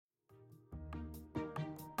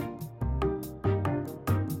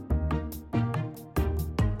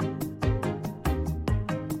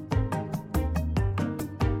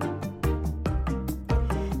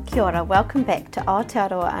Kia ora, welcome back to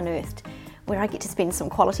Aotearoa Unearthed, where I get to spend some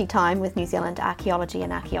quality time with New Zealand archaeology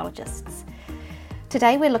and archaeologists.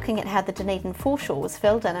 Today we're looking at how the Dunedin foreshore was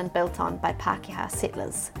filled in and built on by Pākehā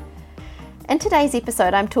settlers. In today's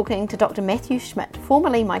episode I'm talking to Dr. Matthew Schmidt,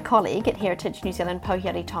 formerly my colleague at Heritage New Zealand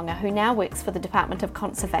Pouhiari Tonga, who now works for the Department of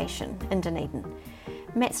Conservation in Dunedin.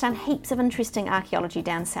 Matt's done heaps of interesting archaeology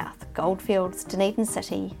down south: Goldfields, Dunedin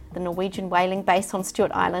City, the Norwegian whaling base on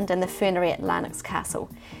Stewart Island and the fernery at Larnax Castle.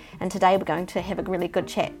 And today we're going to have a really good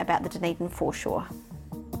chat about the Dunedin foreshore.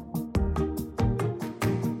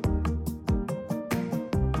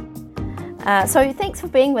 So thanks for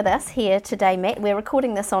being with us here today, Matt. We're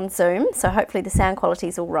recording this on Zoom, so hopefully the sound quality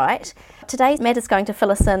is all right. Today, Matt is going to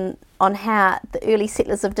fill us in on how the early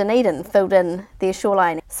settlers of Dunedin filled in their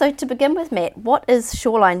shoreline. So to begin with, Matt, what is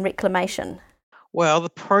shoreline reclamation? Well, the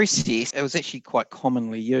process, it was actually quite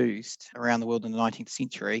commonly used around the world in the 19th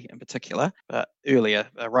century in particular, but earlier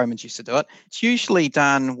Romans used to do it. It's usually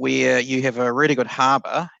done where you have a really good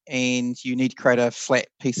harbour and you need to create a flat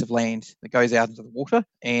piece of land that goes out into the water,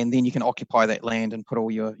 and then you can occupy that land and put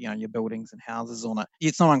all your buildings and houses on it.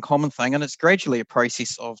 It's not an uncommon thing, and it's gradually a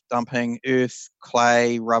process of dumping earth,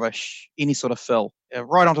 clay, rubbish, any sort of fill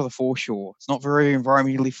right onto the foreshore. It's not very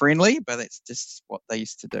environmentally friendly, but that's just what they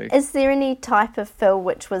used to do. Is there any type of fill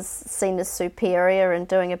which was seen as superior and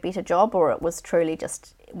doing a better job, or it was truly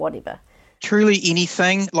just whatever? Truly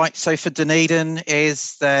anything. So for Dunedin,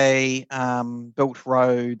 as they built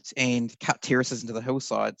roads and cut terraces into the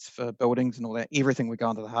hillsides for buildings and all that, everything would go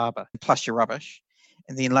into the harbour, plus your rubbish.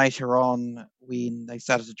 And then later on, when they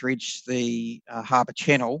started to dredge the harbour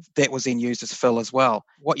channel, that was then used as fill as well.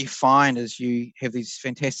 What you find is you have these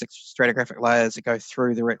fantastic stratigraphic layers that go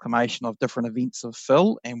through the reclamation of different events of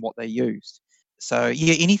fill and what they used. So,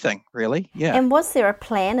 yeah, anything, really, yeah. And was there a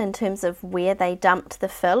plan in terms of where they dumped the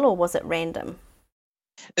fill, or was it random?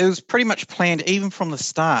 It was pretty much planned even from the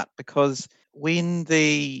start, because when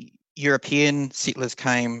the European settlers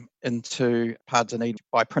came into part of Dunedin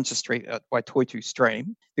by Princess Street, by Toitu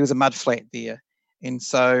Stream, there was a mud flat there. And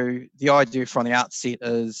so the idea from the outset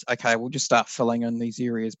is, okay, we'll just start filling in these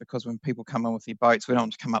areas, because when people come in with their boats, we don't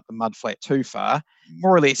want to come up the mud flat too far.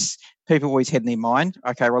 More or less, people always had in their mind,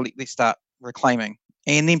 okay, well, let's start reclaiming.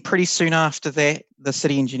 And then pretty soon after that, the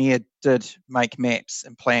city engineer did make maps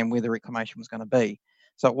and plan where the reclamation was going to be.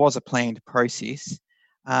 So it was a planned process.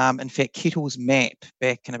 In fact, Kettle's map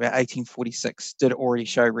back in about 1846 did already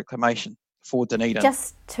show reclamation for Dunedin.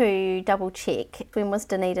 Just to double check, when was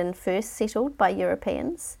Dunedin first settled by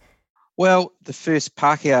Europeans? Well, the first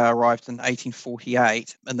Pākehā arrived in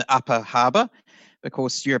 1848 in the upper harbour. Of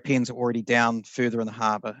course, Europeans were already down further in the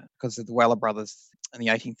harbour because the Weller brothers in the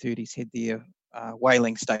 1830s had their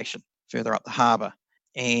whaling station further up the harbour.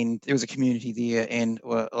 And there was a community there, and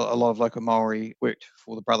a lot of local Maori worked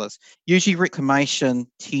for the brothers. Usually reclamation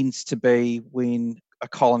tends to be when a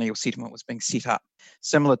colony or settlement was being set up,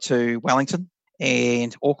 similar to Wellington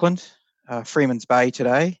and Auckland, Freeman's Bay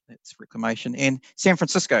today, that's reclamation, and San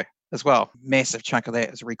Francisco as well. Massive chunk of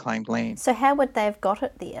that is reclaimed land. So how would they have got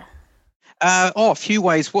it there? A few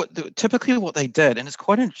ways. Typically what they did, and it's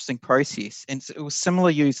quite an interesting process, and it was similar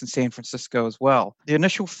used in San Francisco as well. The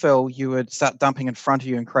initial fill, you would start dumping in front of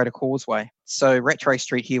you and create a causeway. So Rattray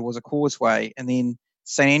Street here was a causeway, and then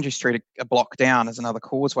St Andrew Street, a block down, is another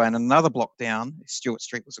causeway, and another block down, Stewart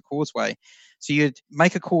Street, was a causeway. So you'd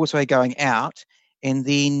make a causeway going out, and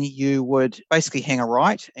then you would basically hang a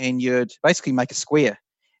right, and you'd basically make a square,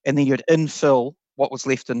 and then you'd infill what was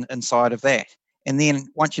left inside of that. And then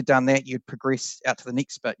once you'd done that, you'd progress out to the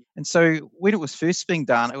next bit. And so when it was first being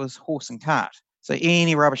done, it was horse and cart. So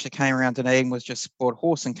any rubbish that came around Dunedin was just brought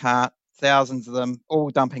horse and cart, thousands of them, all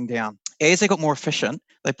dumping down. As they got more efficient,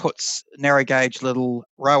 they put narrow gauge little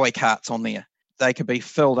railway carts on there. They could be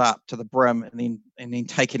filled up to the brim and then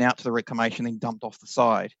taken out to the reclamation, then dumped off the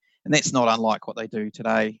side. And that's not unlike what they do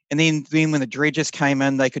today. And then when the dredgers came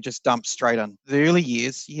in, they could just dump straight in. The early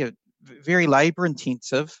years, very labour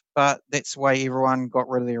intensive, but that's the way everyone got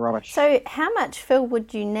rid of their rubbish. So how much fill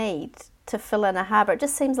would you need to fill in a harbour? It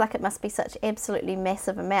just seems like it must be such absolutely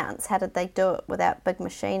massive amounts. How did they do it without big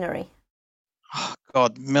machinery? Oh,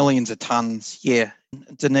 God, millions of tonnes, yeah.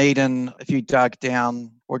 Dunedin, if you dug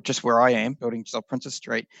down, or just where I am, building just off Princess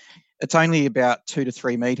Street, it's only about 2 to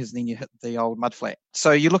 3 metres, and then you hit the old mud flat.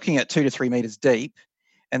 So you're looking at 2 to 3 metres deep,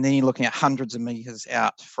 and then you're looking at hundreds of metres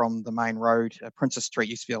out from the main road. Princess Street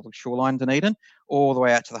used to be able to shoreline Dunedin, all the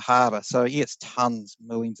way out to the harbour. So, yeah, it's tonnes,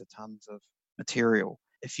 millions of tonnes of material.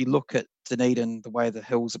 If you look at Dunedin, the way the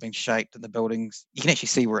hills have been shaped and the buildings, you can actually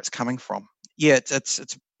see where it's coming from. Yeah, it's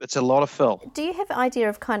It's a lot of fill. Do you have an idea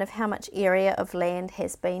of kind of how much area of land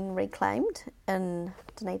has been reclaimed in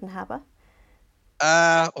Dunedin Harbour?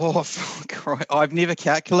 I've never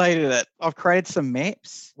calculated it. I've created some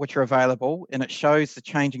maps which are available, and it shows the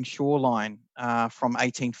changing shoreline from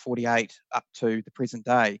 1848 up to the present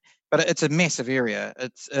day. But it's a massive area.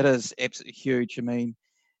 It is absolutely huge. I mean,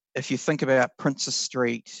 if you think about Princess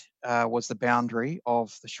Street was the boundary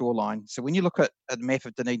of the shoreline. So when you look at a map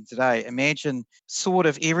of Dunedin today, imagine sort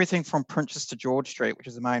of everything from Princess to George Street, which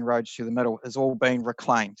is the main road through the middle, is all being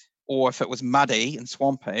reclaimed. Or if it was muddy and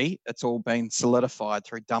swampy, it's all been solidified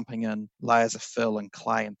through dumping in layers of fill and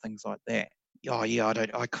clay and things like that. Oh yeah,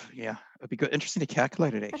 yeah, it'd be good, interesting to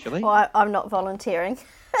calculate it actually. Well, I'm not volunteering.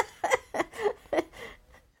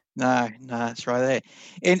 No, it's right there.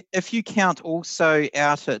 And if you count also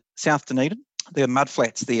out at South Dunedin, there are mud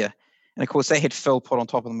flats there. And of course, they had fill put on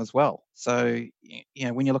top of them as well. So,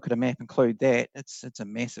 when you look at a map, include that, it's a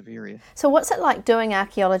massive area. So what's it like doing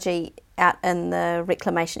archaeology out in the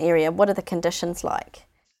reclamation area? What are the conditions like?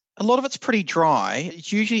 A lot of it's pretty dry.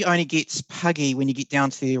 It usually only gets puggy when you get down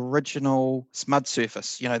to the original mud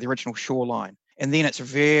surface, the original shoreline. And then it's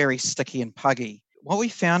very sticky and puggy. What we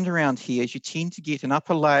found around here is you tend to get an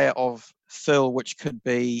upper layer of fill, which could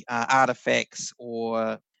be artifacts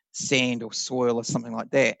or sand or soil or something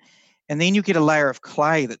like that. And then you get a layer of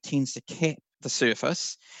clay that tends to cap the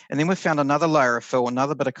surface. And then we found another layer of fill,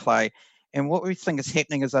 another bit of clay. And what we think is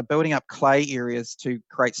happening is they're building up clay areas to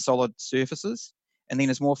create solid surfaces. And then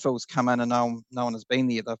as more fills come in and no one has been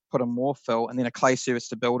there, they've put in more fill and then a clay surface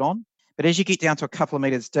to build on. But as you get down to a couple of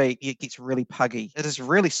meters deep, it gets really puggy. It is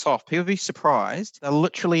really soft. People will be surprised. They're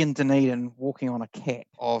literally in Dunedin walking on a cap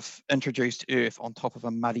of introduced earth on top of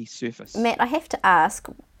a muddy surface. Matt, I have to ask,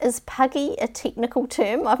 is puggy a technical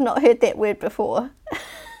term? I've not heard that word before.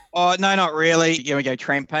 Oh, no, not really. We go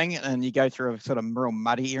tramping and you go through a sort of real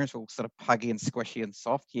muddy area. It's all sort of puggy and squishy and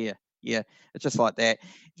soft. Yeah, it's just like that.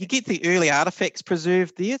 You get the early artifacts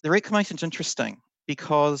preserved there. The reclamation's interesting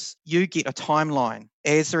because you get a timeline.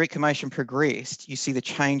 As the reclamation progressed, you see the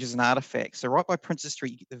changes in artifacts. So right by Princess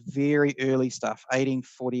Street, you get the very early stuff,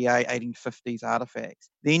 1848, 1850s artifacts.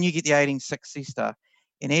 Then you get the 1860s stuff.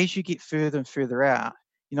 And as you get further and further out,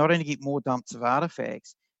 you not only get more dumps of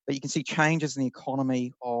artifacts, but you can see changes in the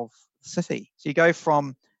economy of the city. So you go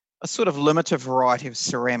from a sort of limited variety of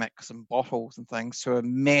ceramics and bottles and things to a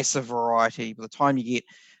massive variety. By the time you get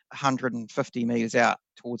 150 metres out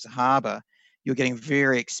towards the harbour, you're getting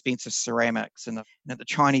very expensive ceramics. And at the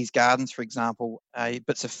Chinese gardens, for example,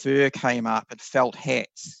 bits of fur came up and felt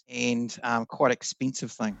hats and quite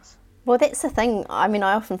expensive things. Well, that's the thing. I mean,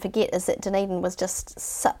 I often forget is that Dunedin was just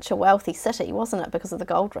such a wealthy city, wasn't it, because of the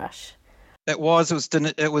gold rush? It was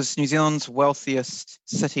New Zealand's wealthiest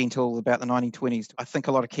city until about the 1920s. I think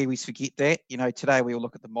a lot of Kiwis forget that. Today we all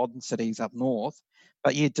look at the modern cities up north.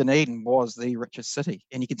 But yeah, Dunedin was the richest city.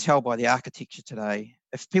 And you can tell by the architecture today.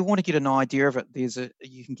 If people want to get an idea of it,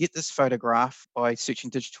 you can get this photograph by searching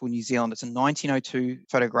Digital New Zealand. It's a 1902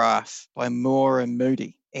 photograph by Moore and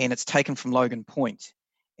Moody, and it's taken from Logan Point.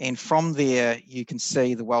 And from there, you can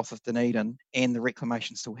see the wealth of Dunedin and the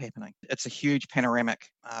reclamation still happening. It's a huge panoramic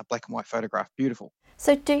black and white photograph. Beautiful.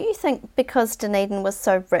 So do you think because Dunedin was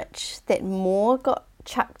so rich that more got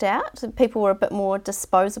chucked out? People were a bit more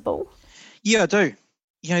disposable? Yeah, I do.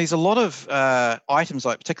 There's a lot of items,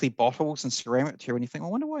 like particularly bottles and ceramic material, and you think, I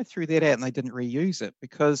wonder why I threw that out and they didn't reuse it.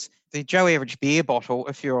 Because the Joe Average beer bottle,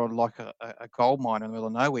 if you're like a gold mine in the middle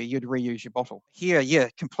of nowhere, you'd reuse your bottle. Here, yeah,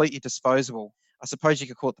 completely disposable. I suppose you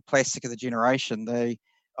could call it the plastic of the generation.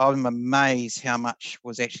 I'm amazed how much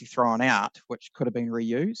was actually thrown out, which could have been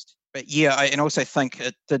reused. But yeah, I also think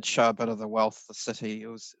it did show a bit of the wealth of the city.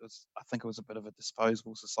 I think it was a bit of a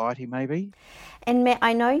disposable society, maybe. And Matt,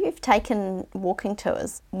 I know you've taken walking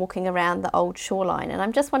tours, walking around the old shoreline, and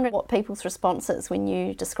I'm just wondering what people's response is when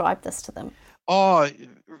you describe this to them. Oh,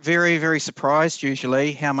 very, very surprised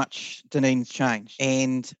usually how much Dunedin's changed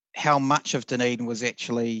and how much of Dunedin was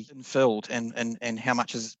actually infilled and how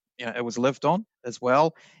much it was lived on as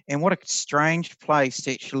well. And what a strange place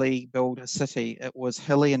to actually build a city. It was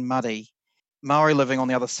hilly and muddy. Maori living on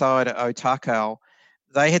the other side at Otakau,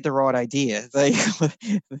 they had the right idea.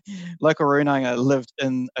 Local Runanga lived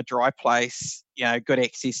in a dry place, good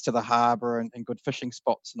access to the harbour and good fishing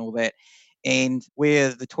spots and all that. And where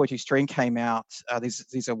the Toitu Stream came out,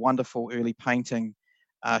 there's a wonderful early painting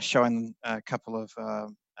showing a couple of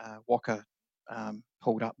waka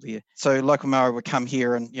pulled up there. So local Maori would come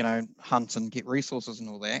here and, hunt and get resources and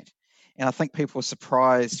all that. And I think people were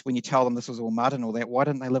surprised when you tell them this was all mud and all that. Why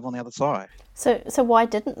didn't they live on the other side? So why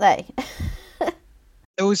didn't they?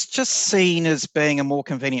 It was just seen as being a more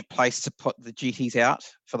convenient place to put the jetties out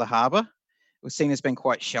for the harbour. It was seen as being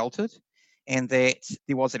quite sheltered, and that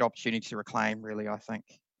there was that opportunity to reclaim, really, I think,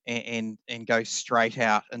 and go straight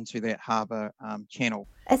out into that harbour channel.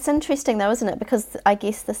 It's interesting though, isn't it? Because I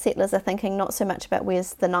guess the settlers are thinking not so much about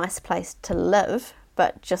where's the nice place to live,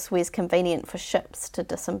 but just where's convenient for ships to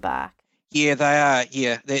disembark. Yeah, they are.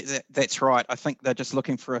 Yeah, that's right. I think they're just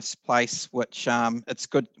looking for a place which it's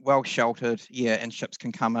good, well sheltered. Yeah, and ships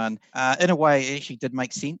can come in. In a way, it actually did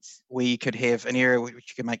make sense. Where you could have an area which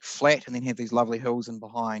you could make flat, and then have these lovely hills in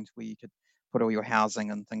behind where you could put all your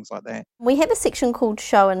housing and things like that. We have a section called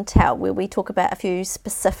Show and Tell where we talk about a few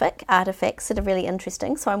specific artefacts that are really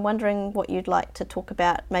interesting. So I'm wondering what you'd like to talk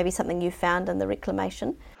about, maybe something you found in the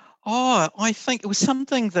reclamation. Oh, I think it was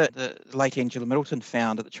something that the late Angela Middleton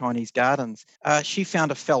found at the Chinese Gardens. She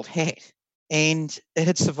found a felt hat, and it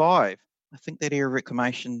had survived. I think that era of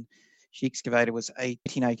reclamation she excavated was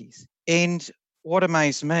 1880s. And what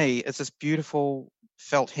amazed me is this beautiful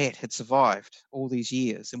felt hat had survived all these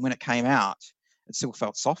years, and when it came out, it still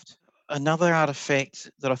felt soft. Another artefact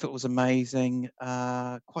that I thought was amazing,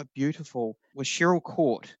 quite beautiful, was Cheryl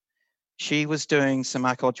Court. She was doing some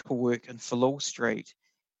archaeological work in Falloul Street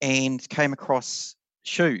and came across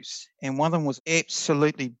shoes. And one of them was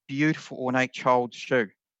absolutely beautiful, ornate child's shoe.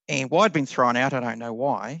 And why it'd been thrown out, I don't know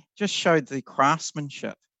why, just showed the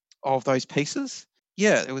craftsmanship of those pieces.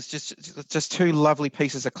 Yeah, it was just two lovely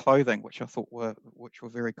pieces of clothing, which I thought were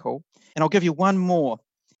very cool. And I'll give you one more.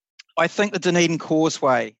 I think the Dunedin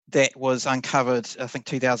Causeway that was uncovered, I think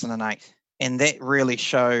 2008. And that really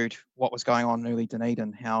showed what was going on in early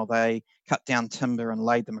Dunedin, how they cut down timber and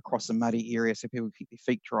laid them across a muddy area so people could keep their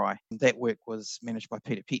feet dry. That work was managed by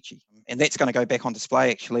Peter Pecci. And that's going to go back on display,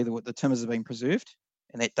 actually. The timbers have been preserved,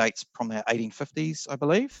 and that dates from the 1850s, I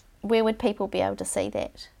believe. Where would people be able to see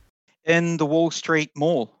that? In the Wall Street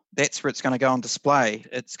Mall. That's where it's going to go on display.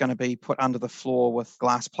 It's going to be put under the floor with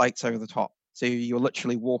glass plates over the top. So you're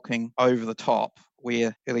literally walking over the top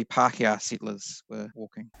where early Pākehā settlers were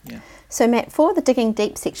walking. Yeah. So Matt, for the Digging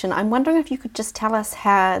Deep section, I'm wondering if you could just tell us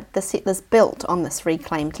how the settlers built on this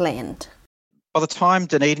reclaimed land. By the time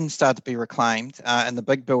Dunedin started to be reclaimed and the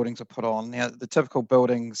big buildings were put on, now the typical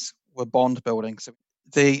buildings were bond buildings.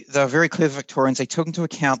 They're very clever Victorians. They took into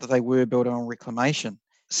account that they were built on reclamation.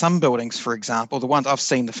 Some buildings, for example, the ones I've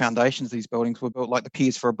seen, the foundations of these buildings were built like the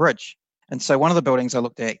piers for a bridge. And so one of the buildings I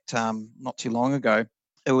looked at not too long ago,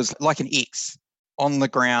 it was like an X on the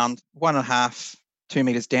ground, 1.5, 2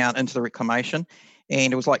 meters down into the reclamation.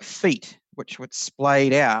 And it was like feet, which would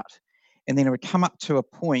splayed out. And then it would come up to a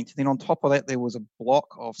point. Then on top of that, there was a block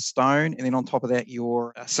of stone. And then on top of that,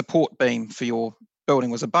 your support beam for your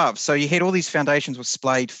building was above. So you had all these foundations with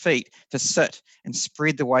splayed feet to sit and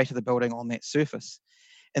spread the weight of the building on that surface.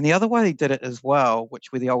 And the other way they did it as well,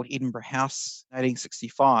 which were the old Edinburgh House,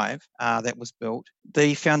 1865, that was built,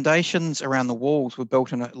 the foundations around the walls were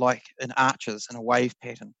built in arches in a wave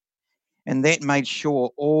pattern. And that made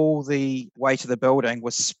sure all the weight of the building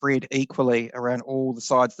was spread equally around all the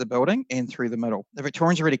sides of the building and through the middle. The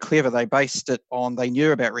Victorians are really clever. They based it on, they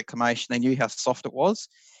knew about reclamation, they knew how soft it was,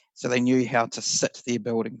 so they knew how to sit their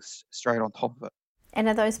buildings straight on top of it. And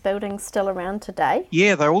are those buildings still around today?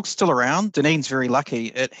 Yeah, they're all still around. Dunedin's very lucky.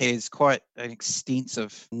 It has quite an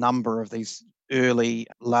extensive number of these early,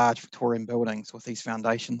 large Victorian buildings with these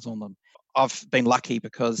foundations on them. I've been lucky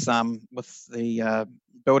because with the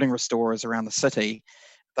building restorers around the city,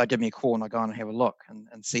 they give me a call and I go and have a look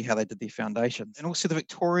and see how they did their foundations. And also the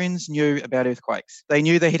Victorians knew about earthquakes. They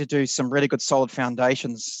knew they had to do some really good solid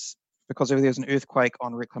foundations because if there was an earthquake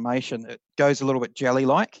on reclamation, it goes a little bit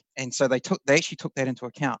jelly-like. And so they actually took that into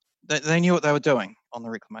account. They knew what they were doing on the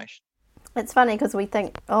reclamation. It's funny because we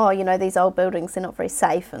think, these old buildings, they're not very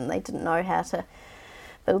safe and they didn't know how to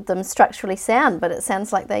build them structurally sound, but it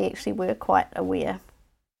sounds like they actually were quite aware.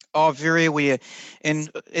 Oh, very aware.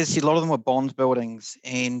 And as I said, a lot of them were bond buildings.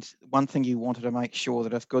 And one thing you wanted to make sure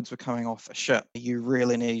that if goods were coming off a ship, you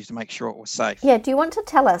really needed to make sure it was safe. Yeah, do you want to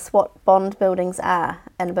tell us what bond buildings are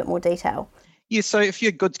in a bit more detail? Yeah, so if you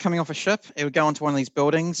had goods coming off a ship, it would go into one of these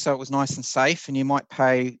buildings so it was nice and safe, and you might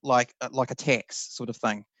pay like a tax sort of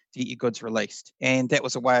thing to get your goods released. And that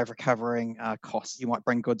was a way of recovering costs. You might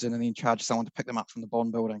bring goods in and then charge someone to pick them up from the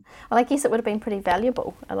bond building. Well, I guess it would have been pretty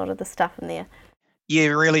valuable, a lot of the stuff in there. Yeah,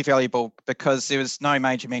 really valuable because there was no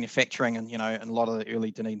major manufacturing in a lot of the early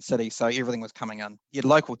Dunedin city, so everything was coming in. You had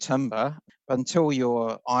local timber, but until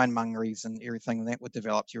your ironmongeries and everything that were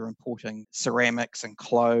developed, you were importing ceramics and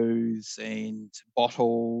clothes and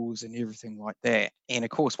bottles and everything like that. And of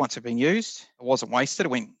course, once it had been used, it wasn't wasted, it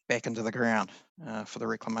went back into the ground for the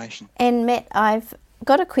reclamation. And Matt, I've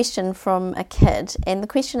got a question from a kid, and the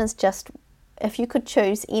question is just, if you could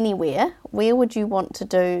choose anywhere, where would you want to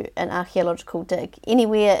do an archaeological dig?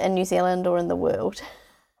 Anywhere in New Zealand or in the world?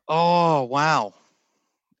 Oh, wow.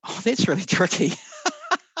 Oh, that's really tricky.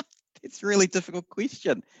 It's a really difficult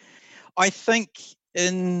question. I think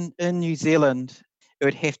in New Zealand, it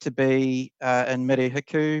would have to be in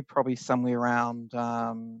Mirihiku, probably somewhere around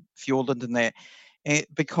Fiordland and that,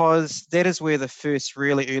 because that is where the first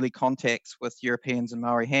really early contacts with Europeans and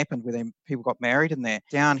Maori happened, where people got married in there.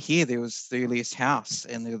 Down here, there was the earliest house,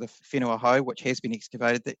 and there was the Whenua Hou, which has been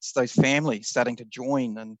excavated. That's those families starting to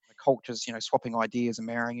join and cultures, swapping ideas and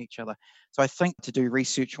marrying each other. So I think to do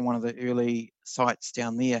research on one of the early sites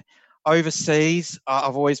down there. Overseas,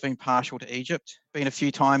 I've always been partial to Egypt, been a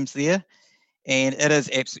few times there, and it is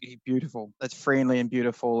absolutely beautiful. It's friendly and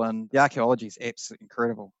beautiful, and the archaeology is absolutely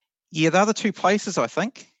incredible. Yeah, the other two places, I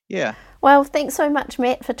think. Yeah. Well, thanks so much,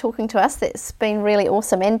 Matt, for talking to us. That's been really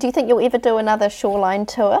awesome. And do you think you'll ever do another shoreline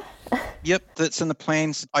tour? Yep, that's in the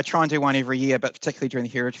plans. I try and do one every year, but particularly during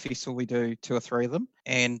the Heritage Festival, we do 2 or 3 of them,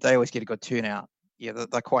 and they always get a good turnout. Yeah,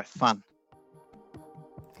 they're quite fun.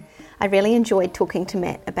 I really enjoyed talking to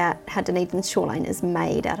Matt about how Dunedin's shoreline is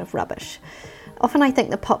made out of rubbish. Often I think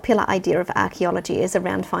the popular idea of archaeology is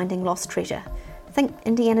around finding lost treasure. Think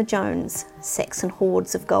Indiana Jones, Saxon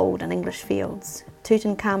hoards of gold in English fields,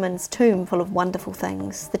 Tutankhamun's tomb full of wonderful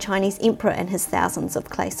things, the Chinese emperor and his thousands of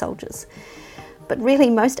clay soldiers. But really,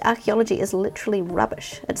 most archaeology is literally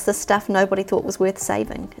rubbish. It's the stuff nobody thought was worth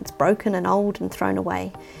saving. It's broken and old and thrown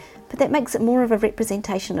away. But that makes it more of a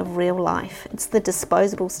representation of real life. It's the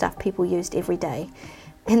disposable stuff people used every day,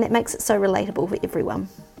 and that makes it so relatable for everyone.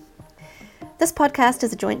 This podcast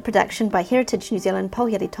is a joint production by Heritage New Zealand,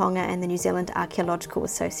 Pohiri Tonga and the New Zealand Archaeological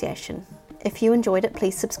Association. If you enjoyed it,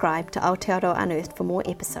 please subscribe to Aotearoa Unearthed for more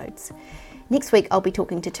episodes. Next week I'll be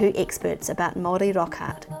talking to 2 experts about Māori rock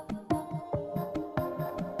art.